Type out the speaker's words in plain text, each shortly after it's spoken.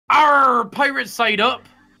Pirate side up.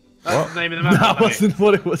 That's the name of the map. That wasn't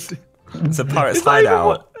what it was. It's a pirate's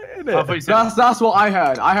hideout. That's what I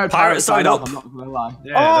heard. I heard Pirate side up. I'm not gonna lie.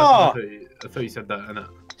 Yeah, Oh! I thought you said that, innit?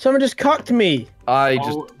 Someone just cucked me. I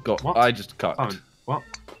Oh, just what? I just cucked. What?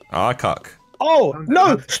 I cuck. Oh,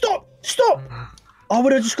 no, stop. I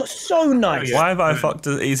would have just got so nice. Why have I fucked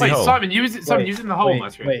an easy Wait, hole? Simon, using the hole on my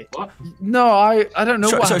screen. wait. What? No, I don't know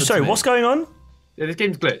what happened to me. What's going on? Yeah, this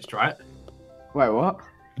game's glitched, right? Wait, what?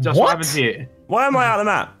 Just what happened here? Why am I out of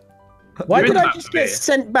the map? Why You're in did the I map just a get bit.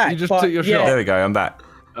 sent back? You just took your shot. There we go, I'm back.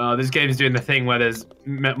 This game's doing the thing where there's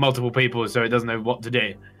multiple people, so it doesn't know what to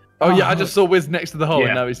do. Oh yeah, I just saw Wiz next to the hole, Yeah.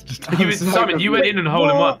 and now he's just. Simon, you went in and hole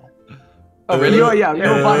in one. Oh really? Yeah,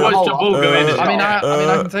 you're by the Watched the hole. ball go in. I mean,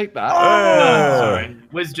 I can take that. No, sorry.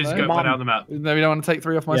 Wiz just went down the map. No, you don't want to take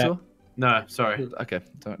 3 off my score? No, sorry. Okay,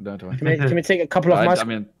 don't. Can we take a couple of my... I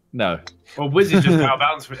mean, no. Well, Wiz is just out of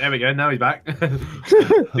bounds. There we go. Now he's back.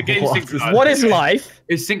 The game's synchronizing. What is life?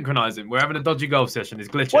 It's synchronizing. We're having a dodgy golf session. It's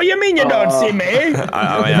glitching. What do you mean you don't see me?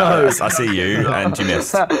 I see you, and you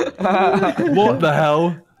missed. What the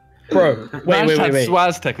hell? Bro, wait.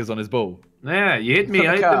 Swaztekers on his ball. Yeah, you hit me.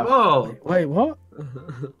 I hit the ball. Wait, what?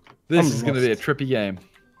 This is going to be a trippy game.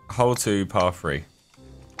 Hole 2, par 3.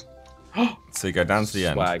 So you go down to the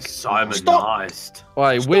end. Swag. Simon, Stop. nice.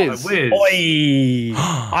 Oi, Wiz. Oi!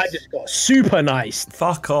 I just got super nice.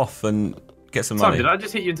 Fuck off and get some Simon, money. did I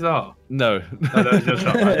just hit you into the hole? No. No, that was your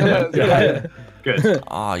shot. Right? Yeah. Good.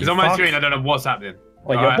 Ah, Because on my screen, I don't know what's happening.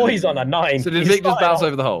 Well, your boy's on a 9. So did Vic just bounce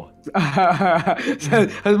over the hole?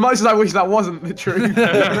 As much as I wish that wasn't the truth,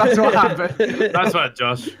 that's what happened. That's right,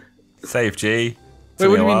 Josh. Save G. Wait,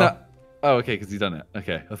 what do you mean that? Oh, okay, because he's done it.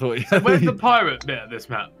 Okay, I thought. Where's the pirate bit of this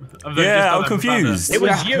map? Yeah, I'm confused. It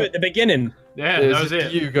was you at the beginning. Yeah, It that was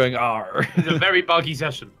it. You going R. It's a very buggy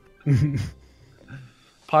session.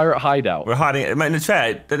 Pirate hideout. We're hiding. I mean, it's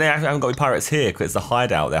fair. They haven't got any pirates here because it's the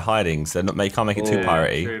hideout. They're hiding, so they can't make it too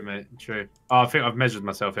piratey. True, mate. True. Oh, I think I've measured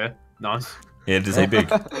myself here. Nice. Yeah, does say big?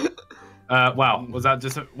 Wow. Was that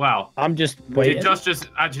just wow? I'm just waiting. Did Josh just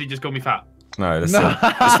actually just call me fat? No, that's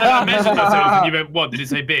I measured myself and you went, what? Did it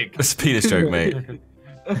say big? a penis joke, mate.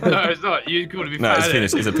 No, it's not. You called me No, fat. it's innit?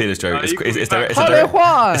 penis. It's a penis joke. No, you called me It's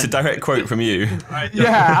fat. a direct quote from you.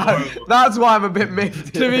 Yeah, that's why I'm a bit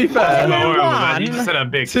mixed. To be fair, Don't worry about that. You just said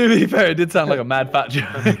I'm big. to be fair, it did sound like a mad fat joke.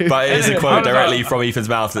 But it is a quote directly from Ethan's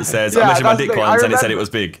mouth that says, Yeah, "I measured my that's the dick thing. once, I and it said it remember- was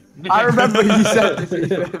big." I remember you said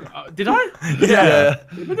this. Did I? Yeah.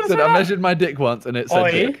 Said I measured my dick once, and it said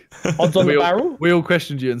Oi, dick. odds on the barrel? We all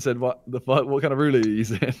questioned you and said, "What the fuck? What kind of ruler are you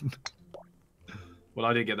using?" Well,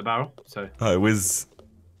 I didn't get the barrel, so Oh, it was.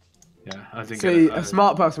 yeah, I didn't See, get a it.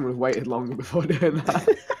 smart person would have waited longer before doing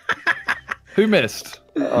that. Who missed?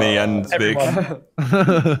 Me and Big.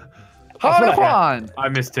 Everyone. Hard I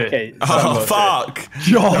missed it. Okay, Oh, fuck!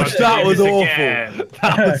 Josh, that was This awful. again.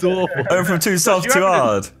 That was awful. Went from too soft, too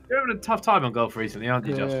hard. You're having a tough time on golf recently, aren't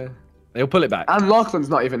you, Josh? Yeah. They'll pull it back. And Lachlan's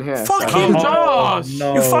not even here. so- Fucking Josh!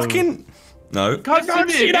 no. You fucking. No. Can't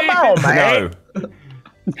see the barrel, mate. No.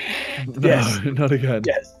 Yes. No, not again.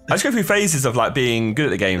 Yes. I just go through phases of like being good at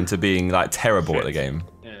the game to being like terrible at the game.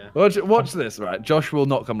 Yeah. Watch this, right? Josh will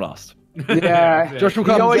not come last. Yeah. Josh will He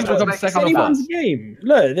come, always Josh will come makes second or Anyone's first. game.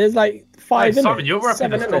 Look, there's like 5 in Simon, it. you're up in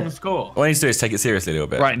 7 a in strong it. score. All I need to do is take it seriously a little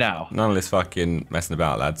bit. Right now. None of this fucking messing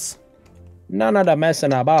about, lads. None of the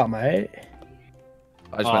messing about, mate.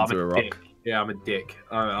 I just Oh, went I'm through a dick. rock. Yeah, I'm a dick.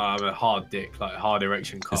 I'm a hard dick, like hard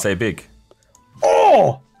erection cock. Say big.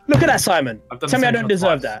 Oh! Look at that, Simon. I've done Tell the me I same don't shot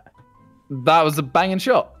deserve twice. that. That was a banging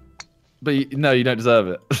shot. But no, you don't deserve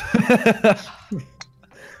it.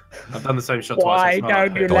 I've done the same shot Why twice.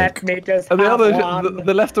 don't you let me just And the have other, one?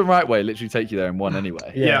 the left and right way literally take you there in one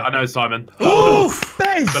anyway. Yeah, I know, Simon. Oof!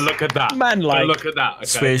 Base! But look at that. Man, But like... look at that. Okay.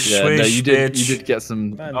 Swish, Yeah, no, swish, you bitch. did get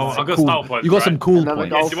some. Man, Oh, like... I got cool, style points. you got right? some cool Another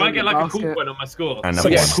points. goal. Yes, you want to get like a cool Basket. point on my score. And So another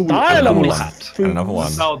yeah, one. style on cool this. hat. And another I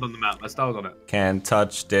one. styled on the map. I styled on it. Can't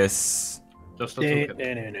touch this Just stop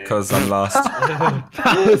talking. because I'm lost.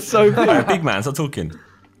 That was so Alright, good. big man, stop talking.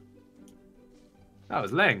 That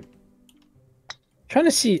was Leng. Trying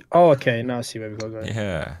to see... Oh, okay. Now I see where we go.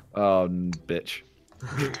 Yeah. Oh, bitch.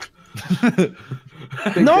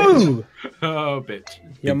 No! Oh, bitch.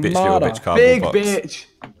 Your Big bitch, little mother. bitch, cardboard Big box.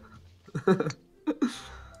 bitch.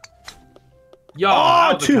 Yo, Oh,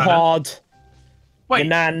 out the too cannon. hard. Wait, Your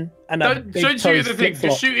nan and a don't big shoot toes at the thing.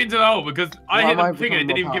 flip-flop. Just shoot into the hole because I Why hit am I the thing and it becoming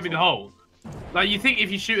didn't even more give me the hole. Like you think if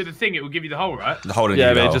you shoot at the thing, it will give you the hole, right? The holding Yeah,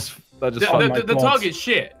 you but the it hole. just that just. Oh my The God. target's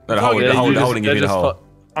shit. No, the target hole- the doesn't hole- do the anything. holding give you the hole.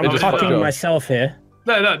 I'm It just fucking fucked. myself here.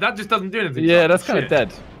 No, that just doesn't do anything. Yeah, that's kind of Shit.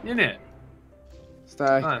 dead. Isn't it?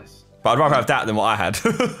 Stay. Nice. But I'd rather have that than what I had.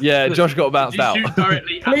 Yeah, Josh got Did bounced you out. shoot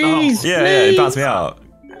directly at the hole? Please. Yeah, it bounced me out.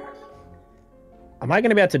 Am I going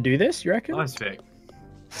to be able to do this, you reckon? Nice, Vic.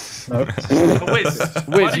 No.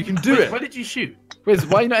 Wiz, you can do it. Where did you shoot? Wiz,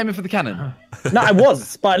 why are you not aiming for the cannon? No, I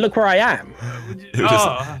was, but look where I am.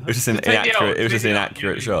 It was just an inaccurate. It was just an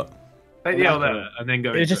inaccurate shot. Take the L there and then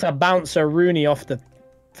go. It was just a bouncer Rooney off the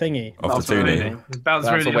thingy. Off the Tooney. Bounce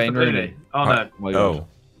That's Rooney. Wayne Rooney. Oh no. My God.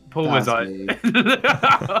 Paul was like.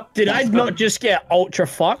 Did I not just get ultra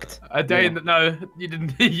fucked? A day in the, no, you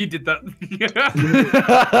didn't. You did that.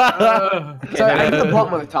 So aim for the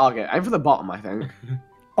bottom of the target. Aim for the bottom, I think.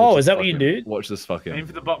 Oh, is that what you do? Watch this fucking. Aim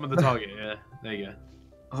for the bottom of the target. Yeah, there you go.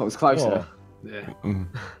 Oh, it was closer. Yeah. Mm.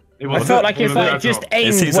 I felt like if I just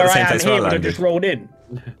aimed seems where like the I same am place where I here, would have landed. just rolled in.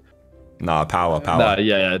 Nah, power. No,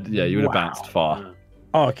 yeah, you would have bounced far.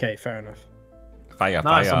 Oh, okay, fair enough. Fire,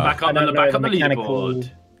 Nice, I'm fire. back up, I don't back know, on the mechanical-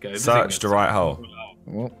 leaderboard. Go, Search the right hole.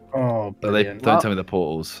 Oh, But they brilliant. don't tell me the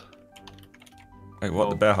portals. Wait, what?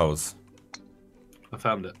 The bear holes? I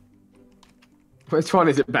found it. Which one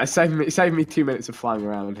is it better? Save me 2 minutes of flying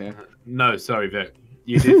around here. No, sorry, Vic.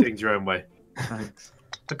 You did things your own way. Thanks.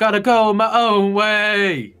 I gotta go my own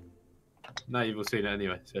way. No, you've all seen it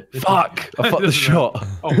anyway. So. Fuck! I fucked the shot.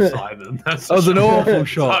 Oh, Simon, that's That was an awful Oh,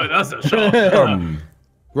 shot. that's a shot.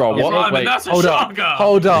 Bro, Oh, what? Simon, Wait, that's a hold up. shotgun.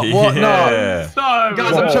 Hold up. What? No. Yeah. Simon,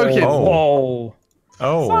 Guys, I'm choking. Whoa.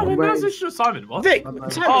 Oh. Simon, Wait. that's a shot. Simon, what? Vic, Oh,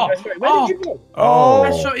 Simon, where did you go? Oh.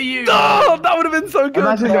 That shot at you. Oh, that would have been so good.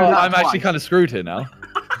 Imagine doing that I'm actually twice. kind of screwed here now.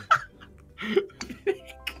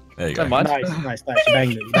 There you go. Don't mind. Nice.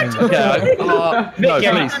 Banged it. Yeah. No, Vic,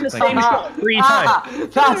 yeah, please. done the Thank same you. shot 3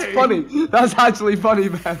 times. That's funny. That's actually funny,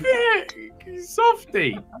 Ben. Vic,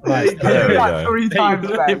 softy. Nice. There we That go. 3 times,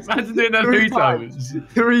 Ben. Imagine doing that 3 times.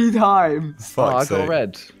 3 times. Oh, I Fuck's got sake.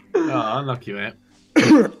 red. Oh, unlucky, mate.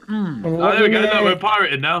 Oh, there we go. Look, we're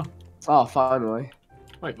pirating now. Oh, finally.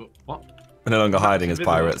 Wait, what? We're no longer hiding as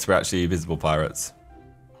Invisible. pirates. We're actually visible pirates.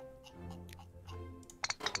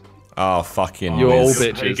 Oh, fucking You're all whiz.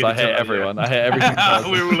 bitches. I hate everyone. I hate every single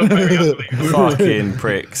person. We're all very ugly. Fucking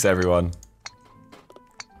pricks, everyone.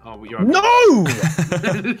 Oh, you're No!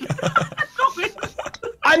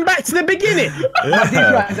 I'm back to the beginning. My Yeah.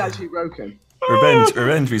 D-pad is actually broken.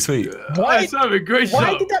 Revenge be sweet. Why? Simon, great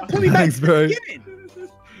Why shot. did that put me back Thanks, to the bro. beginning?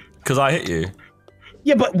 Because I hit you.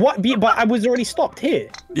 Yeah, but what? But I was already stopped here.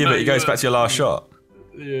 Yeah, but it goes back to your last shot.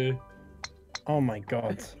 Yeah. Oh my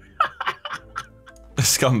god.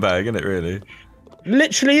 Scumbag, isn't it, really?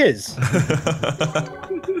 Literally is.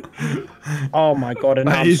 Oh my god. And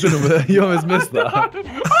now I'm You almost missed that.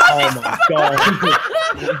 oh my god.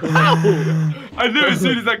 I knew as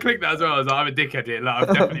soon as I clicked that as well, I was like, I'm a dickhead here. Like,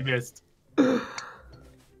 I've definitely missed.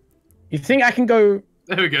 You think I can go?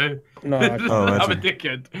 There we go. No. I can't. Oh, I'm a imagine.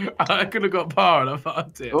 dickhead. I could have got par and I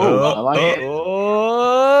fucked it. Oh, I like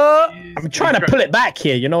it. I'm trying to pull it back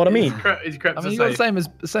here. You know what I mean? He's crept I to mean, you got safe.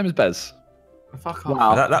 the same as Bez. Fuck off.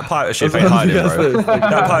 Wow. That pirate ship That's ain't what hiding, I was bro. gonna say.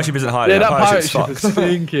 That pirate ship isn't hiding. Yeah, that pirate ship's ship is fucked.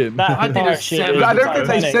 stinking. I did a pirate ship 7. is I don't think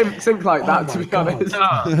they Titanic. sink like that, to be honest.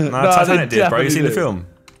 Nah. No, No, Titanic they did, bro. You definitely seen the did. film?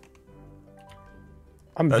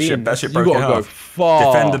 I'm That being. ship You broke in gotta go half.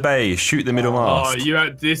 far. Defend the bay, shoot the middle Oh,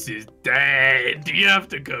 mast. this is dead. You have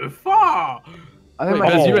to go far. I think Wait,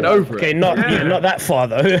 my Bez, you went over Okay, it. not that far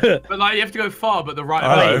though. But like, you have to go far, but the right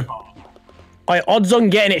I way. know. Far. Alright, odds on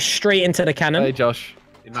getting it straight into the cannon. Hey, Josh.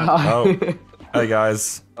 Oh, hey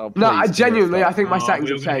guys. Oh, No, please I do genuinely, this. I think my Oh, settings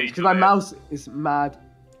we'll have changed be because my doing it. mouse is mad.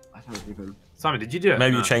 I don't even. Simon, did you do it?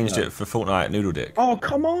 Maybe you No. changed it for Fortnite Noodle Dick. Oh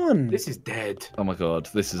come on! This is dead. Oh my god,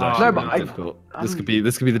 this is Oh, actually no, but really I- difficult. This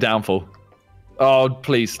could be the downfall. Oh,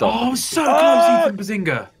 please stop. Oh, so close, Ethan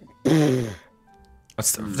Bazinga.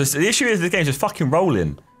 The issue is the game's just fucking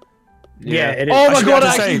rolling. Yeah, it is. Oh my Actually, god, I I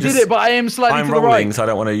have to actually say, did just- it, but I am slightly I'm to the rolling, right. so I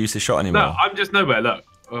don't want to use this shot anymore. No, I'm just nowhere. Look.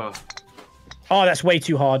 Oh. Oh, that's way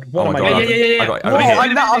too hard. What Oh am my I God. doing? Yeah. I got Oh, hit.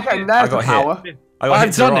 and that, okay, I there's the got power. hit. I got hit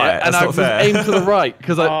I've to the done right. it, and That's I not was fair. aimed to the right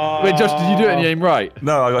because I. Wait, Josh, did you do it and you aim right?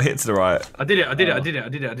 No, I got hit to the right. I did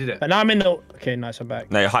it. But now I'm in the. Okay, nice. I'm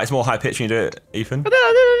back. No, it's more high pitch when you do it, Ethan.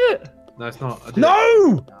 No, it's not. I did it.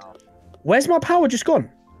 No! Where's my power just gone?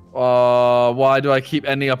 Why do I keep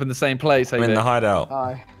ending up in the same place? I'm in the hideout.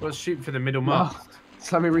 Hi. Let's shoot for the middle mark. Oh,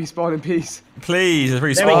 just let me respawn in peace. Please, There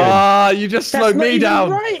we go. respawn. You just That's slowed not me even down.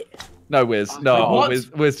 right. No, Wiz. No, What?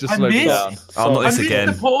 Wiz just I slowed me missed. down. Oh, not I this missed again.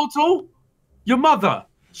 the portal. Your mother.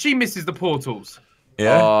 She misses the portals.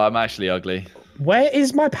 Yeah. Oh, I'm actually ugly. Where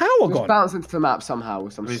is my power Just gone? bounce into the map somehow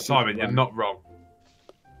with some. I mean, stupid Simon, you're one. not wrong.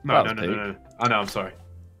 No. I know, I'm sorry.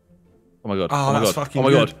 Oh my god. Oh, Oh my that's god. fucking Oh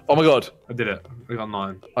my god. Oh my god. I did it. I got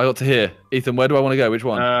 9. I got to here. Ethan, where do I want to go? Which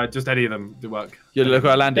one? Just any of them do work. Yeah, look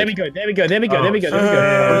where I landed. There we go. There we go. There we go. Oh, There we go.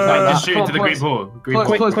 There we Just go. shoot into the green ball. Green ball.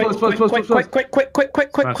 Quick,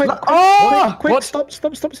 quick. Oh! Quick, What? stop.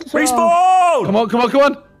 Respawn! Come on, come on, come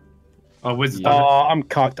on. Oh, Wizard's Oh, done I'm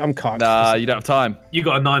cocked. Nah, you don't have time. it. You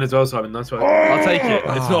got a 9 as well, Simon. That's right. I'll take it.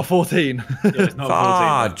 It's not 14. Yeah, it's not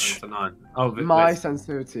a 14. Fudge. It's a 9. Oh, My Wiz,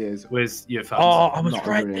 sensitivity is. Wiz, you're fucked. Oh, I was Not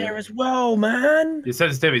right really. there as well, man. Your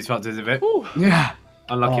sensitivity's fucked, isn't it? Yeah.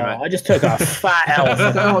 Unlucky, Oh, mate. I just took a fat I don't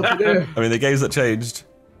L. know what to do. I mean, the game's not changed.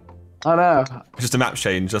 I know. Just a map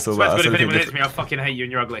change. That's all Swear to that. God, That's if anyone everything hits me, I fucking hate you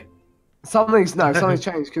and you're ugly. Something's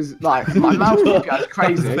changed because like my mouse goes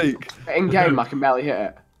crazy. But in game, I can barely hit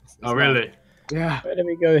it. Oh, really? Yeah. Where do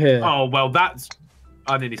we go here? Oh, well, that's...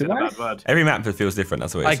 I nearly said a Did I? bad word. Every map feels different.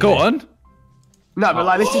 That's what it I is. got on. No, but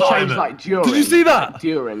like this has changed like during. Did you see that?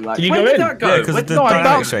 During like. Did you When go did in? that go? Yeah, because When- the No, I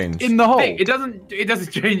dynamic bounced changed. in the hole. It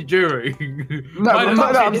doesn't change during. No, Mine but hasn't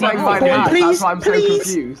I'm changed saying at mine all. has. Please, That's why I'm so please.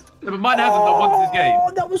 confused. No, but mine hasn't not once this game.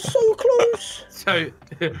 Oh, that was so close. So,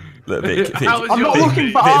 Look, Vic, how was I'm your not Vic?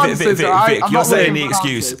 looking for Vic, answers, alright? I'm you're not saying looking the for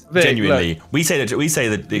excuse answers. Vic, genuinely. We say the excuse Yeah,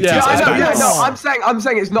 is Yeah, I know, bad. no, I'm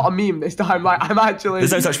saying it's not a meme this time. Like I'm actually.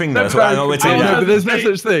 There's no such thing though. That's Very what I know we're Oh, saying no, now. but there's no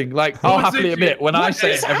such thing. Like, I'll What's happily it- admit when I what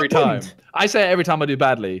say has it every time. happened? I say it every time I do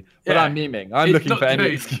badly, but Yeah. I'm memeing. I'm It's looking not for any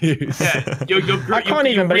true. excuse. Yeah, I can't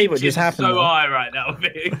even believe what just happened, So though. high right now,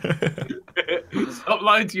 Vic. Stop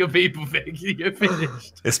lying to your people, Vic. You're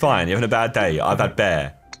finished. It's fine. You're having a bad day. I've had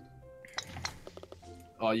bear.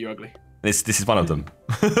 Oh, you're ugly. This is one of them.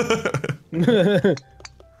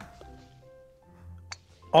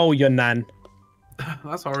 Oh, your nan.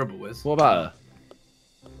 That's horrible, Wiz. What about her?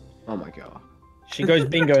 Oh my god. She goes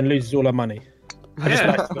bingo and loses all her money. I just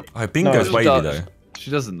Yeah. like Oh, bingo's she wavy does. though.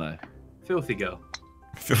 She doesn't know. Filthy girl.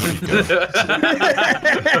 Have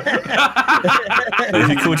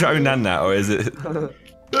you called your own nan that, or is it? No,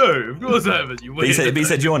 of course I haven't. You But you weird.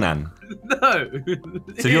 said your nan. No. So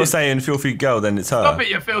if you're saying filthy girl, then it's her. Stop it,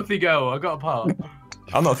 you filthy girl. I got a part.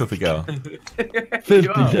 I'm not a filthy girl.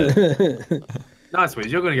 You are. Nice,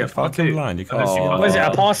 Wiz. You're gonna get part Fucking 2. blind. You can't. Unless you Oh. can't- Was it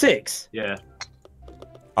a par 6? Yeah.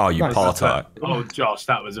 Oh, you Nice. part-time. Oh, Josh,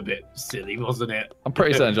 that was a bit silly, wasn't it? I'm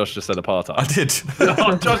pretty certain Josh just said apartheid. I did.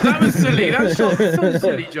 Oh, Josh, that was silly. That was so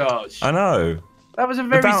silly, Josh. I know. That was a The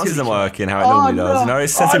very balance silly isn't shot. working how it normally does. You know,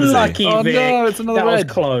 it's sensitivity. Unlucky, Oh, Vic. no, it's another that was red.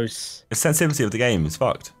 close. It's sensitivity of the game. It's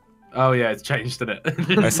fucked. Oh yeah, it's changed, isn't it?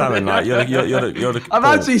 No, Salmon, like you're the. I'm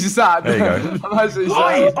ball. actually sad. There you go. I'm actually Oh,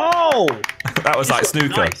 sad. oh! That was like snooker.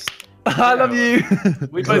 Nice. I love you.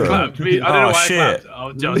 We both clapped. I don't know Oh, why shit. I clapped.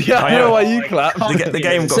 Oh, Josh. Yeah, I I know am. why you clapped. The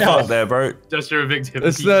game got Yourself. fucked there, bro. Josh, you're a victim.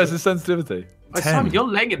 It's a sensitivity. Oh, Simon, you're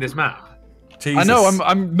laying in this map. Jesus. I know.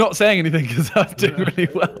 I'm not saying anything because I'm doing really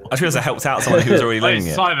well. I should have helped out someone who was already Hey, laying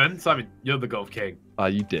it. Simon, you're the golf king. Ah,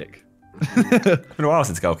 you dick. It's been a while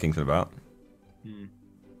since Girl King's been about.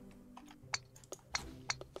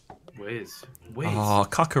 Wiz. Oh,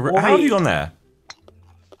 cuckaroo. How have you gone there?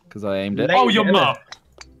 Because I aimed it. Oh, your mum.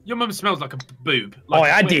 Your mum smells like a boob. Oh,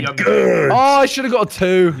 Like I a did young- good. Oh, I should have got a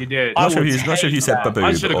 2. You did. I'm not sure will if you said take baboob.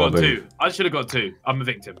 I should have or got boob. 2. I should have got 2. I'm a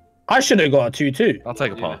victim. I should have got a 2-2. I'll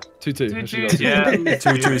take a par. 2-2. I should've 2-2, got a yeah. 2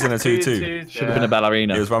 2s and a 2 2. Should have been a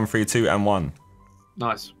ballerina. It was 1 3 2 and 1.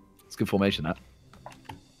 Nice. It's good formation, that.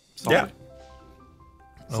 Solid. Yeah.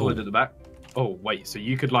 Solid at the back. Oh wait, so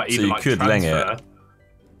you could like So either you like could leng transfer. it.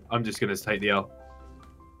 I'm just gonna take the L.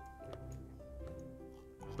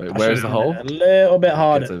 Wait, where's the hole? A little bit It's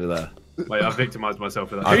harder. over there. Wait, I victimized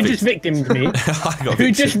myself with I Who that. just victimed me? I got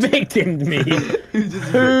Who just victimed. victimed me?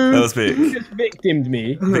 That was Who Vic. just victimed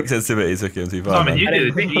me? Vic sensitivity took him too far. Simon, man. you And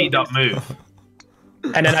did a then deed up move.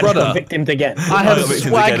 And then I just Brother. got victimed again. I got have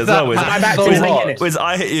victims swagged again as that well, hat I'm so actually hard. laying it. Wiz,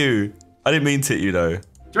 I hit you. I didn't mean to hit you though. Do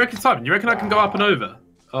you reckon, Simon? You reckon I can go up and over?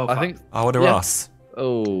 Oh, I fuck. think. Oh, what a Yeah. Russ.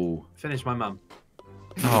 Oh. Finish my mum.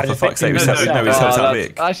 Oh, for just fuck's sake, we victimed set myself. no, we set Oh, up that's-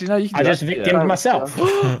 Vic. Actually, no, you can I do just that. victimed Yeah. myself.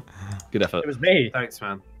 Good effort. It was me. Thanks,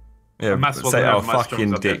 man. Yeah, maths say wasn't our ever my strong fucking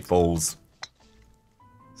subject. dick balls.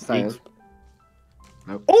 Staying.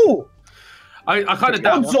 Oh! I kind of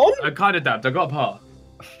dabbed. Odds on? I kind of dabbed. I got a par.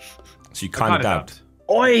 So you I kind of kinda dabbed.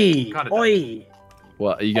 Oi! Kinda Oi!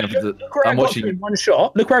 What, are you going for the... Look where I I'm got to watching... in one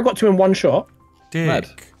shot. Look where I got to in one shot. Mad.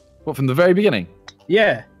 Dick. What, from the very beginning?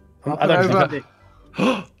 Yeah. Up I don't and think I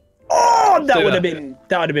over. did. Oh, that Do would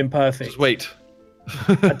that. have been perfect. Just wait.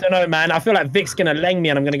 I don't know, man. I feel like Vic's gonna leng me,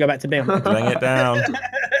 and I'm gonna go back to bed. Laying it down.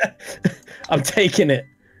 I'm taking it.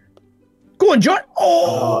 Go on, John.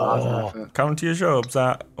 Oh, Oh, Come to your jobs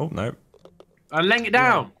at. Oh, no. I'm laying it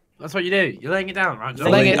down. That's what you do. You're laying it down, right? John?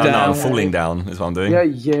 Laying it No, I'm down. falling down is what I'm doing. yeah,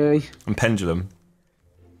 yeah. I'm pendulum.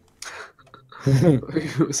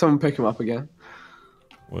 Someone pick him up again.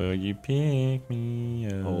 Will you pick me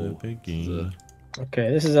up again? Okay,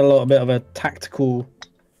 this is a little bit of a tactical.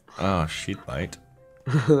 Oh, shit, mate.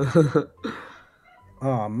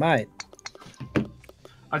 Oh, mate.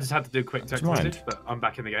 I just had to do a quick text message, but I'm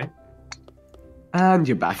back in the game. And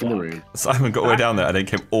you're back in the room. Simon got all the way down there and then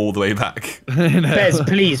came all the way back. Bez,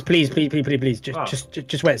 please.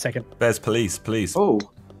 Just wait a second. Bez, please. Oh.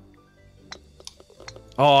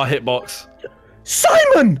 Oh, hitbox.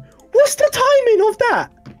 Simon! What's the timing of that?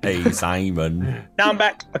 Hey, Simon. Now I'm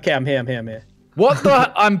back. Okay, I'm here. What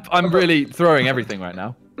the? I'm really throwing everything right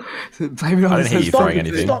now. Blame it on I didn't hear you throwing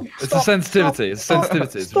anything. It's a sensitivity. It's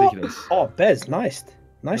ridiculous. Oh, Bez, nice.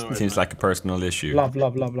 It seems like a personal issue. Love.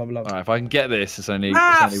 All right, if I can get this, it's only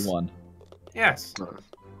one. Yes.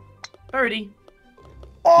 30.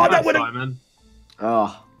 Oh, Nice, that would have. Simon.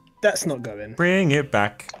 Oh. That's not going. Bring it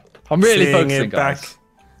back. I'm really Sing focusing, it guys.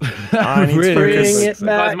 back. I need Really to focus. Bring it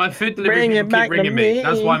back. Guys, my food delivery Bring people it back keep ringing to me. me.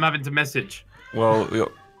 That's why I'm having to message. Well, we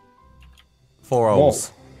got 4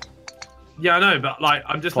 holes. Yeah, I know, but like,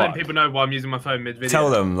 I'm just letting Fuck. people know why I'm using my phone mid-video.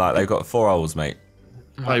 Tell them, like, they've got 4 holes, mate.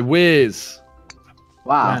 Hey, whiz.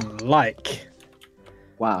 Wow. Man, like.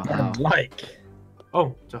 Wow.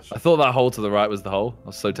 Oh, Josh. I thought that hole to the right was the hole. I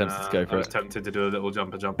was so tempted to go I for was it. tempted to do a little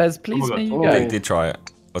jumper jump. Bez, please, God. me you Oh. go. They did try it.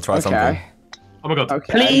 Or try something. Oh my god.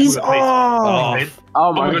 Okay. Please. Oh. Oh. Please.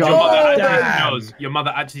 Oh my Your god. mother actually Damn. smells. Your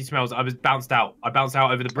mother actually smells. I was bounced out. I bounced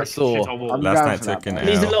out over the brick saw. shithole wall. I'm Last going night for that, took an bro.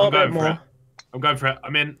 Needs a L. little I'm bit going for it. more. I'm going for it.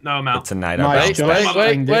 I'm in. No, I'm But out. tonight Nice, I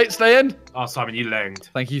Josh. Wait, stay in. Oh, Simon, you langed.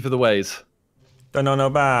 Thank you for the ways. don't know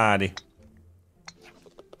nobody.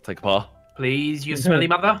 Take a par. Please, you smelly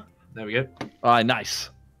mother. There we go. All right, nice.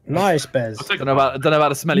 Nice, Bez. I'll take Don't the know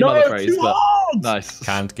about a smelly mother phrase, too but hard. nice.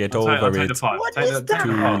 Can't get I'll over take the it. 5. What Take is the that?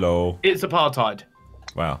 Too low. It's apartheid.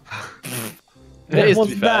 Wow. It is, to was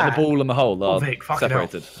be fair. that? The ball and the hole are Vic, fucking hell.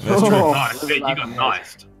 separated. That's true. Oh. Nice. Vic, you got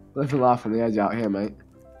knifed. Let's laugh on the edge out here, mate.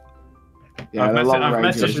 Yeah, I've the long messaged- I've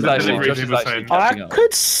range. messaged Josh the is actually, delivery Josh is people actually saying- catching I up.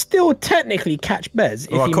 could still technically catch Bez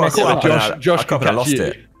if Well, he I messes caught up. up. Josh I caught up can and I lost catch you.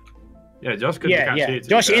 it. Yeah, Josh could Yeah, catch yeah. you. to be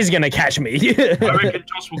Josh fair. is gonna catch me. I reckon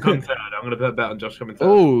Josh will come third. I'm going to put a bet on Josh coming third.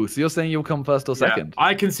 Oh, so you're saying you'll come first or Yeah, second?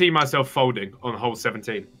 I can see myself folding on hole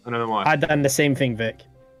 17. I don't know why. I've done the same thing, Vic.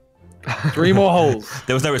 3 more holes.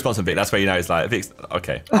 There was no response from Vic. That's where you know it's like, Vic's,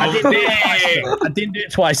 okay. I did I didn't do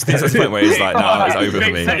it twice. This is the point where he's like, no, it's over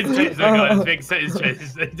for me. Vic set his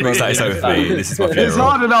chase. It's like, it's over for me. This is my It's funeral.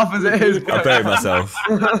 hard enough as it is. I buried myself.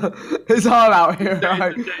 It's hard out here.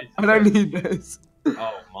 Right? I don't need this.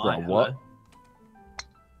 Oh my. What?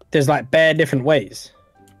 There's like bare different ways.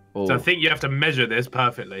 Oh, So I think you have to measure this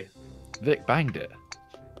perfectly. Vic banged it.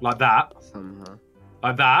 Like that. Somehow.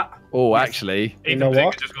 Like that. Oh, actually, Ethan know Bazinga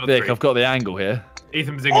what? just got a Vic, 3. I've got the angle here.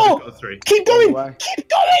 Ethan Bazinga Oh! just got a 3. Keep going! Away. Keep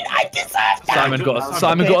going! I deserve that!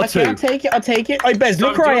 Simon got Okay, a 2. I'll take it, I'll take it. Oh, Bez,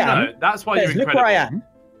 look where I am. That's why Bez, you're look incredible. where I am.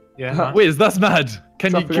 Yeah. Nice. Wiz, that's mad.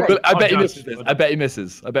 Can you? Stop it. I bet he Oh, misses Josh. this. I bet he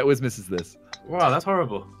misses. I bet Wiz misses this. Wow, that's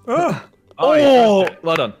horrible. Ah, Oh, yeah, Oh, that's it.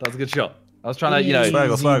 well done. That was a good shot. I was trying to, you know,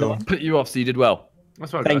 Swaggle, swaggle. put you off, so you did well.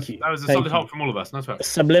 That's right, Thank guys. you. That was a Thank solid you. help from all of us. Nice work.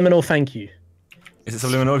 Subliminal thank you. Is it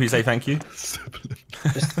subliminal if you say thank you?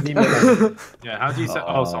 Just leave me alone. Yeah, how do you say?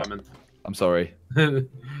 Oh. Oh, Simon. I'm sorry.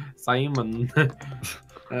 Simon.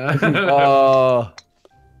 Oh.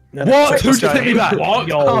 No, What? wait, Who just hit me back? What?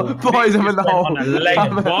 Yo, Oh, boys, I'm in the hole. on a leg.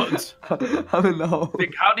 What? I'm in the hole.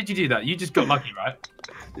 Vic, how did you do that? You just got lucky, right?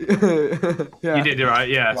 Yeah. You did it right,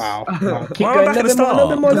 yes. Wow. Wow. Keep Why am I going. back at the A little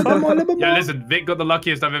bit more, a little bit more, a little bit more. Yeah, listen, Vic got the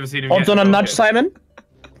luckiest I've ever seen him Odds get. on a nudge, Simon?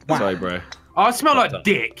 Wow. Sorry, bro. Oh, I smell Well like done.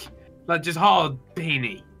 dick. Like just hard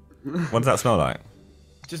beanie. What does that smell like?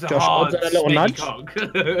 Just a Josh, hard, odds on a little sticky nudge?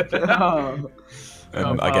 cock.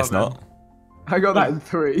 Oh, I guess not. I got that in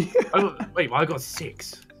 3. Wait, well, I got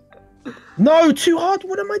 6. No, too hard.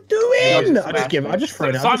 What am I doing? Yeah, I just give it. I just throw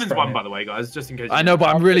it out. Simon's won, by the way, guys, just in case. I know, but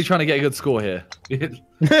I'm really trying to get a good score here. Wait,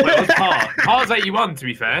 what's par? Par's 81, to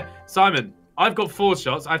be fair. Simon, I've got 4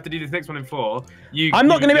 shots. I have to do this next one in 4. I'm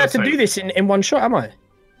not going to be you're able to do safe. this in one shot, am I?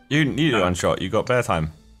 You did one shot. You got bear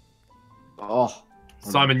time. Oh.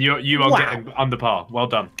 Simon, you are Wow. getting under par. Well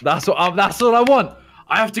done. That's what I want.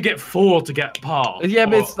 I have to get 4 to get par. Yeah,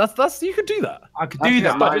 but Or- it's, that's you could do that. I could That's do that.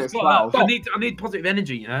 just But I just minus got 12. I need positive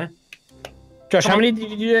energy, you know. Josh, how many did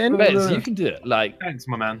you do it in? Bez, you can do it. Like, Thanks,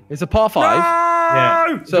 my man. it's a par 5.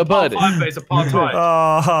 Yeah. So a Par birdie. 5, but it's a par tie.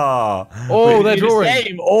 Ah. Oh, they're Do the drawing.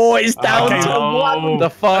 same. Oh, it's down Okay. to one. The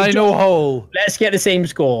final hole. Let's get the same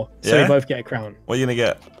score, so Yeah? we both get a crown. What are you gonna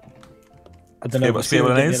get? I don't know. Spear- We'll see spear what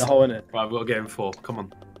we get bolognese? in the hole in it. Right, we've got to get in 4. Come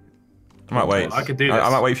on. I might wait. I could do I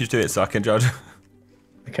this. might wait for you to do it so I can judge.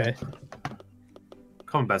 Okay.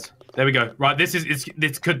 Come on, Bez. There we go. Right,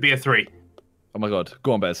 this could be a 3. Oh my god.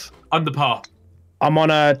 Go on, Bez. Under par. I'm on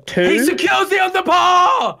a 2. He secures the under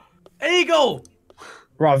par! Eagle!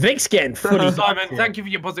 Right, Vic's getting fully. Simon, thank you for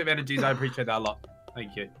your positive energies. I appreciate that a lot.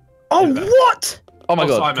 Thank you. Oh, what? Oh my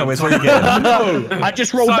god. Simon. Come on, what are you getting? No, I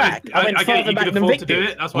just rolled Simon, back. I went get it, further you back can than afford Vic to do did.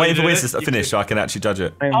 it. That's why Waiting you for do Wiz to it. finish so I can actually judge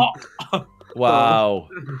it. Oh. Wow.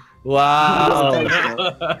 Wow.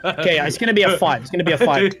 Okay, it's gonna be a 5. It's gonna be a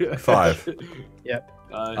 5. 5. Yep.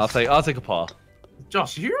 I'll take a par.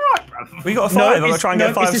 Josh, you're right, bro. We got a 5. I'm gonna try and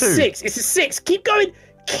get a 5 it's a too. 6. It's a 6. Keep going.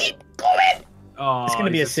 Keep going. Oh, It's gonna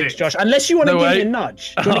be a 6, Josh. Unless you want to No give way. me a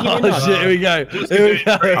nudge. Do you want to give me a Oh nudge? shit, here we go. Here we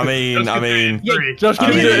go. I mean, Yeah, Josh, give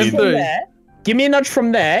give me me a it nudge in from 3. there. Give me a nudge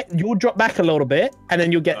from there. You'll drop back a little bit, and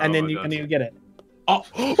then you'll get, and then my God. you'll get it. Oh.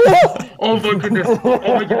 Oh my goodness. Oh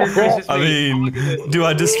my goodness gracious I me. mean, do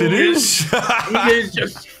I just finish? He has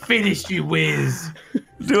just finished, you whiz.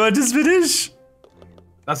 Do I just finish?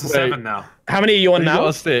 That's a Wait. 7 now. How many are you on You now? got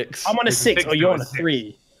a 6. I'm on a It's a 6. 6 Oh, you're now, on a it's a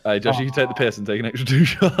 3. Hey, Josh, you can take the piss and take an extra 2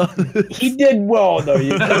 shots. He did well though.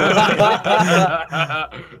 You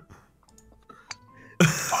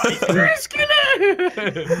He's risking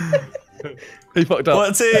it. He fucked up.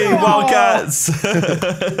 What team? Wildcats!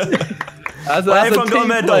 As Well, as everyone got a team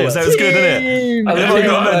medal, player. so it was good, didn't it? As a Everyone team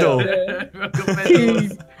got a player.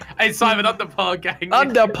 medal. Hey, Simon, under par gang.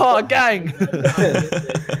 Under par gang.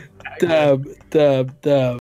 Dub.